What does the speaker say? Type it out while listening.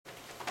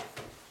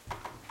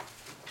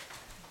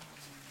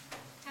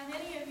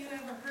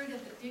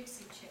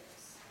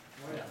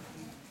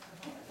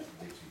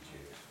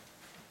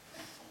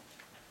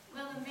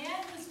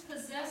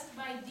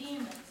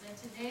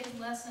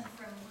lesson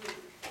from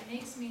Luke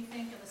makes me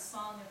think of a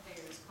song of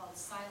theirs called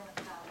Silent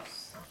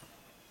House.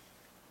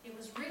 It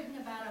was written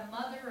about a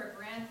mother or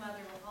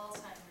grandmother with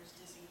Alzheimer's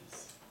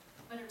disease,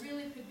 but it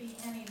really could be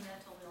any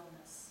mental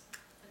illness.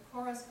 The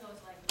chorus goes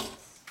like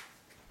this.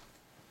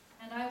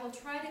 And I will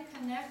try to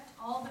connect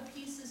all the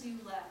pieces you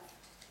left.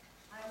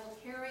 I will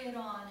carry it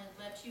on and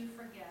let you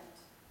forget.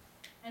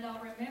 And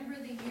I'll remember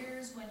the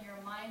years when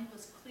your mind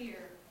was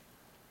clear,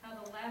 how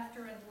the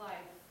laughter and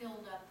life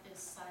filled up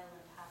this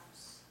silent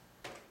house.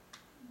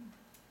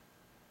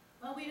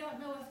 Well, we don't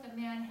know if the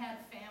man had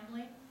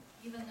family,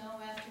 even though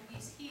after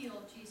he's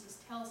healed, Jesus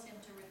tells him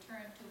to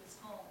return to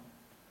his home.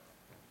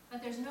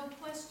 But there's no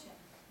question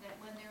that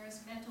when there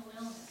is mental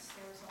illness,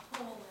 there is a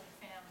hole in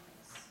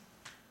families.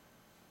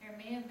 There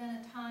may have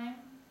been a time,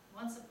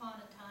 once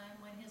upon a time,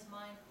 when his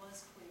mind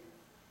was clear.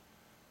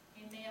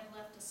 He may have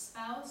left a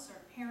spouse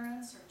or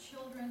parents or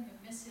children who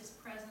miss his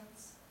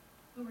presence,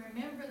 who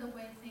remember the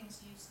way things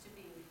used to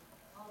be,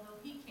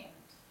 although he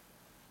can't,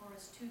 or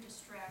is too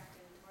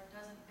distracted, or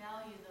doesn't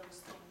value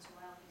those things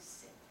while he's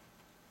sick.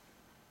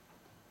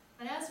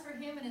 But as for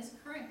him in his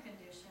current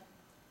condition,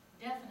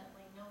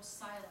 definitely no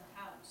silent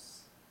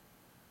house.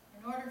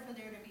 In order for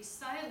there to be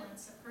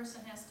silence, a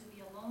person has to be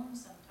alone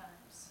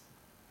sometimes.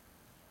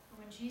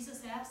 But when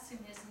Jesus asks him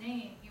his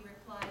name, he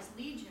replies,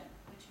 Legion,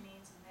 which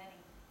means many.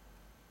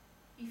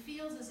 He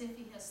feels as if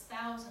he has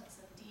thousands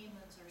of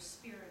demons or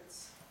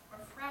spirits, or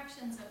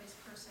fractions of his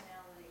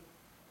personality,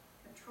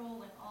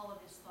 controlling all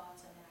of his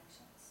thoughts and actions.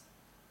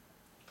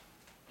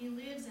 He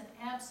lives in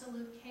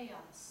absolute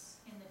chaos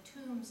in the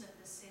tombs of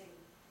the city,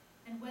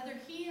 and whether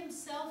he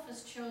himself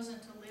has chosen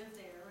to live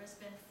there or has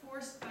been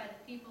forced by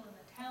the people in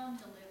the town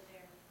to live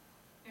there,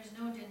 there's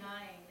no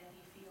denying that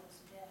he feels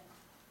dead.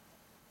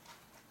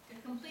 To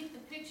complete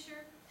the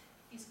picture,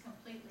 he's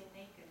completely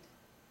naked.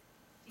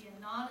 The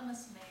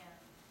anonymous man,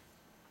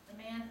 the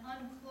man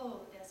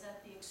unclothed as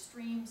at the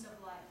extremes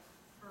of life,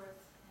 birth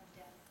and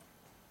death.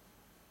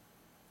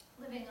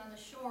 Living on the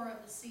shore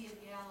of the Sea of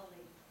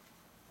Galilee,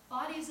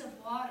 bodies of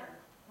water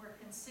were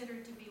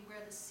considered to be where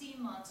the sea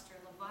monster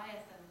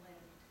Leviathan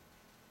lived,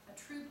 a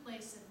true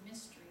place of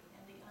mystery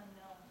and the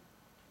unknown.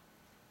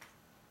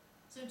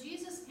 So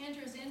Jesus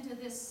enters into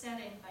this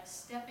setting by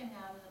stepping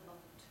out of the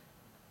boat.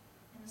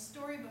 In the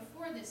story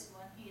before this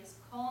one, he has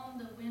calmed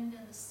the wind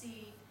and the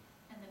sea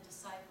and the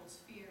disciples'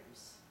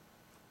 fears.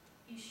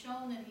 He's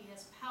shown that he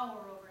has power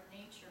over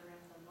nature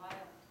and the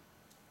wild.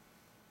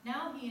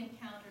 Now he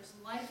encounters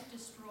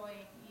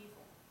life-destroying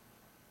evil.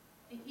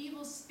 The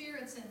evil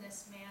spirits in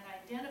this man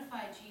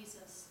identify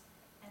Jesus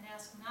and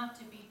ask not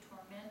to be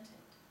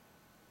tormented.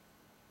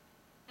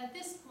 At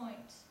this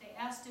point, they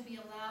ask to be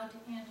allowed to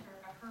enter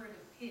a herd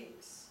of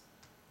pigs.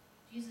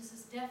 Jesus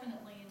is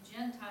definitely in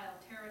Gentile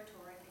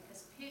territory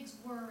because pigs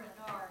were and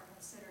are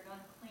considered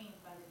unclean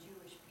by the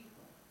Jewish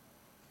people.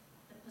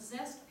 The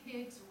possessed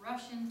pigs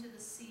rush into the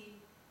sea,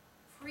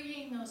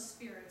 freeing those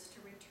spirits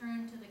to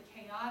return to the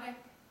chaotic,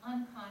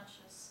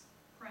 unconscious,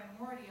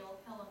 primordial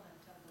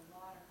element of the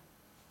water.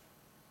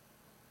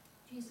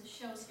 Jesus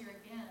shows here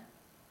again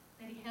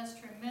that he has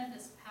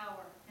tremendous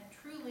power and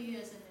truly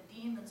is, in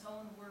the demon's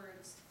own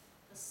words,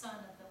 the Son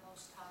of the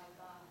Most High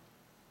God.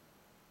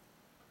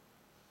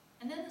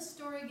 And then the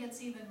story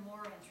gets even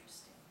more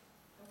interesting.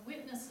 The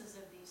witnesses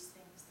of these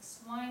things, the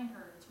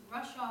swineherds,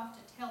 rush off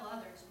to tell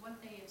others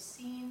what they have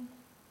seen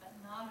but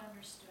not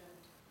understood.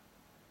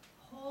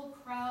 A whole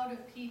crowd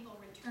of people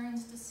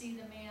returns to see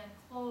the man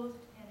clothed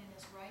and in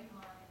his right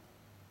mind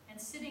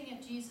and sitting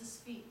at Jesus'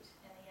 feet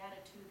in the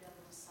attitude of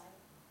a disciple.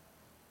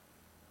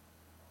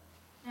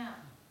 Now,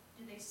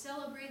 do they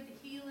celebrate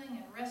the healing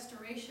and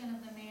restoration of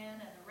the man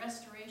and the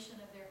restoration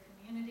of their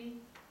community?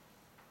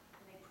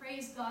 Do they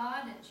praise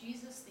God and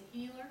Jesus the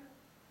healer?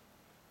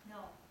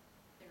 No,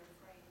 they're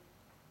afraid.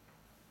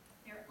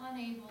 They're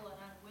unable and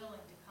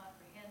unwilling to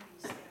comprehend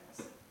these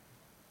things.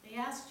 They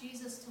ask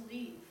Jesus to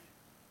leave.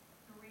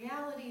 The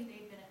reality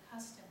they've been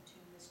accustomed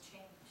to has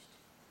changed.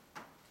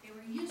 They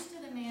were used to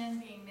the man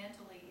being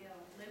mentally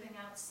ill, living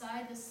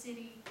outside the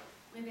city,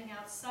 living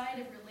outside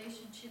of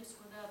relationships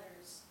with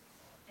others,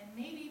 and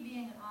maybe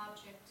being an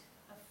object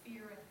of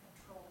fear and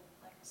control,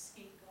 like a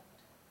scapegoat.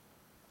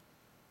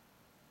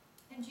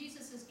 And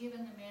Jesus has given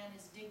the man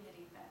his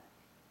dignity back.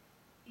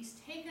 He's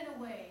taken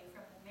away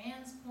from the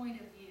man's point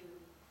of view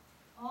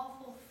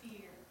awful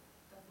fear,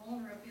 the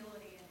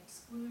vulnerability and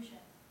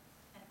exclusion,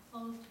 and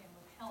clothed him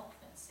with health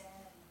and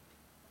sanity.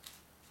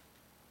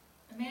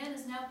 The man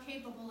is now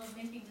capable of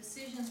making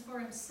decisions for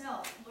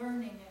himself,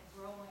 learning and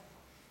growing.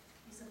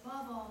 He's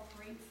above all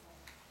grateful.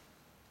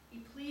 He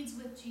pleads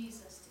with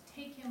Jesus to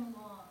take him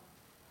along,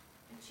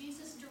 but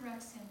Jesus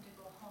directs him to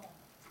go home.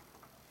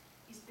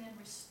 He's been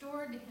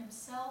restored to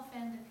himself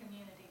and the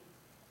community,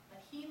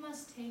 but he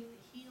must take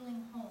the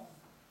healing home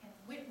and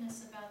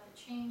witness about the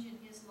change in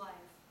his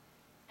life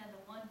and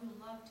the one who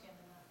loved him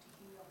enough to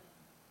heal him.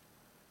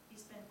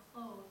 He's been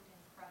clothed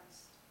in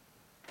Christ.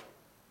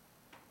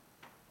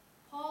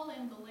 Paul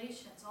in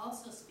Galatians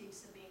also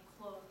speaks of being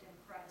clothed in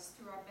Christ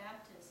through our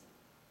baptism.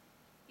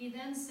 He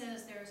then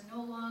says there is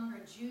no longer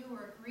Jew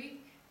or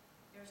Greek,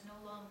 there There's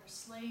no longer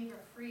slave or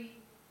free.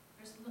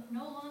 There's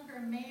no longer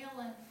male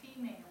and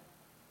female,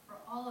 for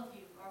all of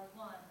you are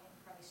one in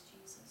Christ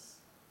Jesus.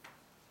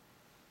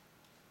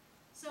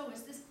 So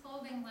is this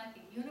clothing like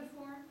a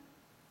uniform?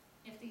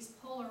 If these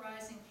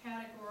polarizing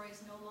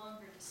categories no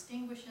longer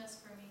distinguish us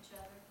from each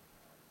other?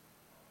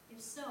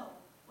 If so,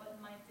 what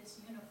might this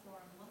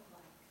uniform look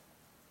like?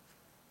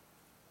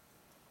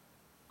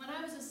 When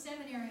I was a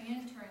seminary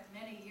intern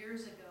many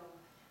years ago,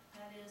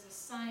 that is,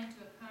 assigned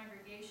to a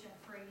congregation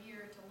for a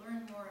year to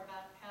learn more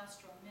about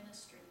pastoral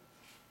ministry,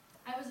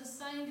 I was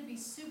assigned to be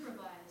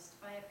supervised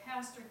by a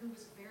pastor who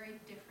was very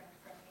different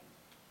from me.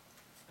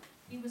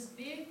 He was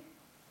big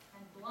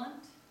and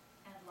blunt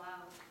and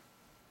loud.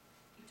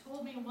 He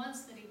told me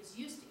once that he was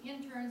used to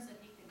interns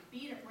that he could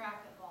beat at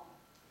racquetball.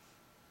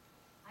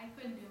 I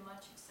couldn't do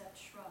much except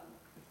shrug.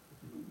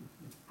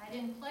 I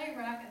didn't play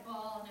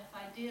racquetball, and if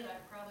I did, I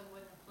probably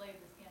wouldn't have played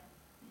with him.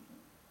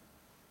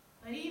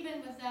 But even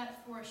with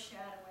that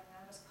foreshadowing,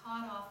 I was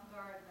caught off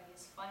guard by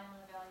his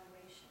final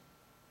evaluation.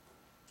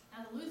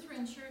 Now, the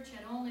Lutheran Church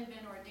had only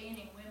been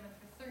ordaining women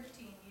for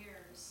 13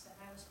 years, and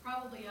I was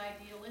probably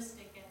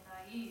idealistic and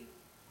naive,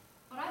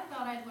 but I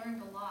thought I'd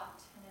learned a lot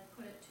and had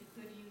put it to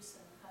good use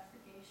in the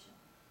congregation.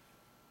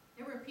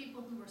 There were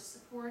people who were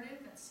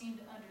supportive and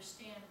seemed to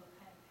understand what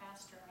kind of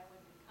pastor I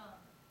would become.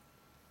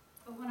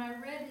 But when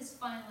I read his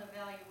final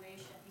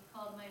evaluation, he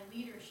called my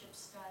leadership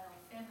style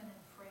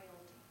feminine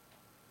frailty.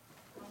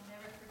 I'll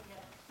never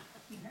forget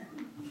it.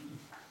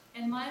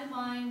 In my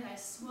mind, I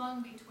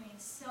swung between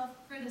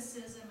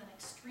self-criticism and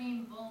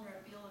extreme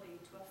vulnerability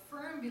to a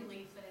firm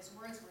belief that his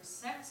words were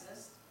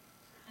sexist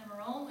and were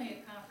only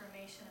a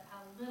confirmation of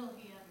how little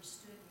he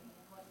understood me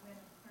and what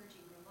women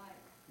clergy were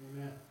like.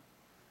 Amen.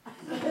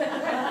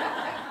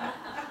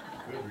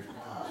 Good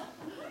response.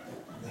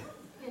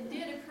 It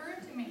did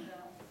occur to me,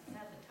 though,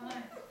 at the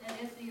time, that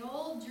if the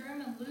old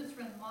German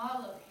Lutheran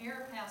model of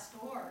Herr Pastor,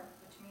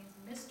 which means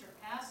Mr.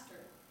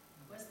 Pastor,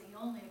 was the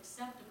only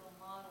acceptable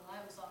model,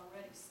 I was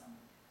already someone.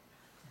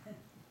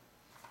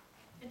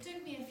 It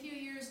took me a few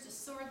years to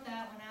sort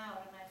that one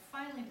out, and I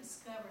finally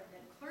discovered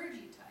that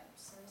clergy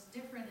types are as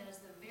different as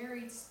the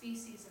varied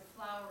species of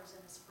flowers in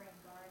a spring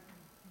garden,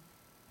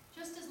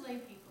 just as lay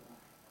people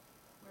are.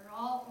 We're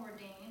all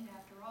ordained,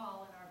 after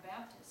all, in our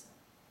baptism,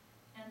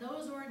 and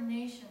those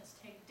ordinations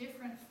take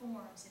different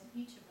forms in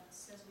each of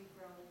us as we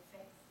grow in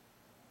faith.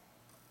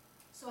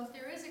 So if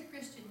there is a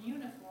Christian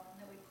uniform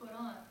that we put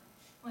on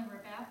when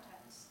we're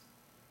baptized,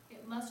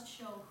 it must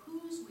show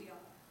whose we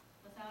are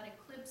without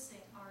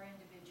eclipsing our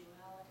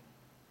individuality.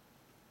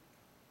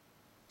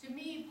 To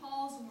me,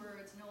 Paul's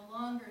words, no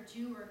longer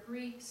Jew or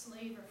Greek,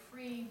 slave or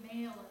free,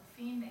 male and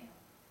female,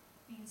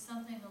 mean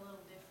something a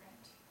little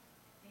different.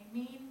 They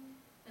mean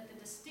that the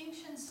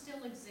distinctions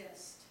still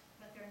exist,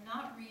 but they're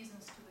not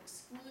reasons to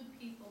exclude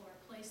people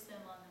or place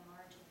them on the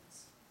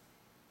margins.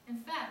 In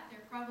fact,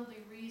 they're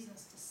probably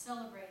reasons to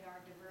celebrate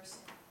our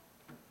diversity.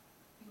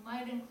 You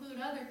might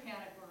include other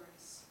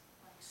categories,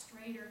 like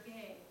straight or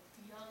gay,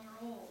 young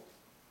or old,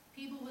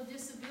 people with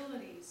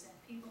disabilities, and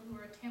people who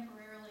are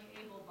temporarily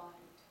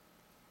able-bodied,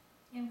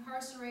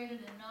 incarcerated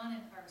and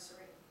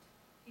non-incarcerated,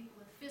 people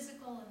with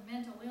physical and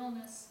mental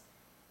illness,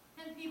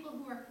 and people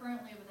who are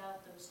currently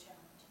without those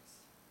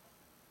challenges.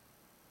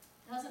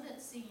 Doesn't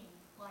it seem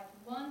like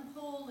one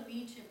pole of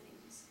each of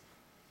these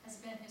has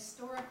been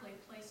historically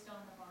placed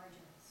on the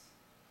margins?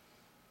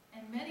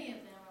 And many of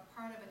them are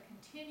part of a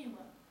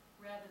continuum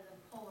rather than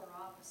polar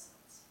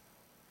opposites.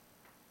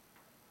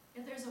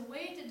 If there's a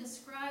way to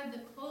describe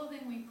the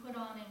clothing we put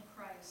on in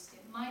Christ,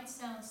 it might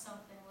sound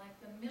something like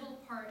the middle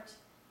part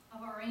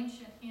of our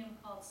ancient hymn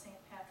called St.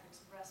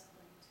 Patrick's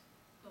Breastplate.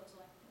 It goes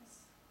like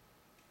this.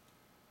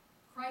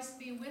 Christ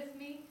be with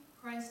me,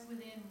 Christ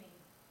within me,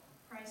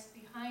 Christ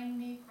behind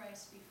me,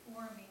 Christ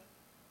before me,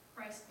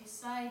 Christ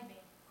beside me,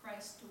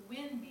 Christ to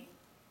win me,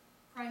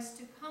 Christ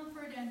to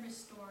comfort and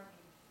restore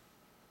me,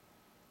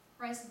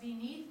 Christ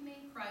beneath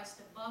me, Christ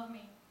above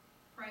me,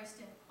 Christ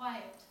in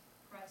quiet,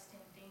 Christ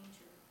in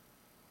danger,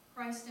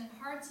 Christ in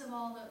hearts of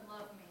all that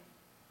love me,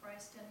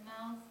 Christ in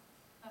mouth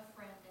of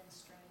friend and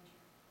stranger.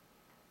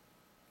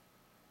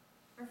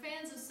 For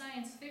fans of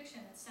science fiction,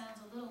 it sounds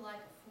a little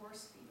like a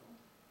force field.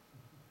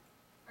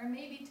 Or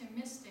maybe to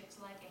mystics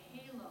like a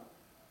halo,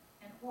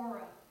 an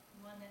aura,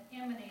 one that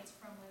emanates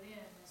from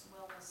within as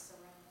well as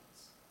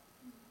surrounds.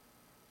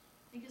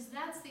 Because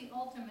that's the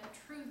ultimate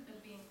truth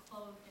of being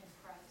clothed in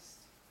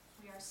Christ.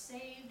 We are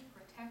saved,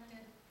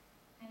 protected,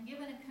 and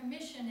given a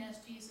commission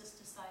as Jesus'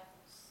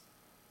 disciples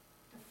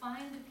to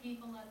find the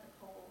people at the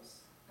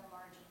poles, the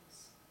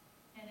margins,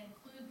 and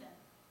include them,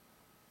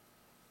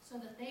 so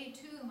that they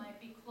too might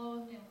be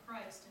clothed in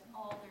Christ in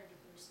all their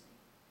diversity.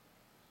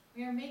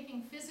 We are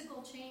making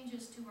physical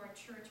changes to our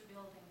church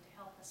building to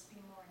help us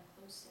be more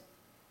inclusive.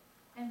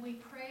 And we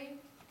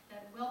pray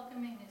that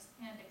welcoming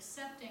and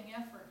accepting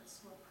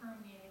efforts will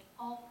permeate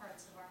all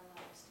parts of our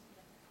lives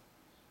together.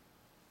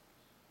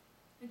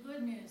 The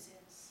good news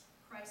is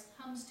Christ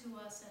comes to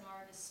us in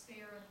our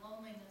despair and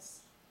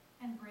loneliness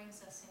and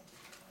brings us into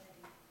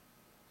community.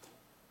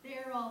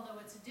 There, although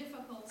it's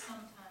difficult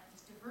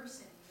sometimes,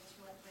 diversity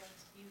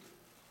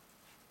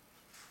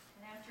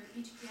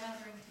each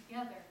gathering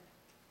together,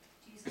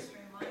 Jesus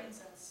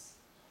reminds us,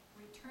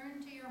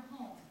 return to your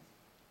home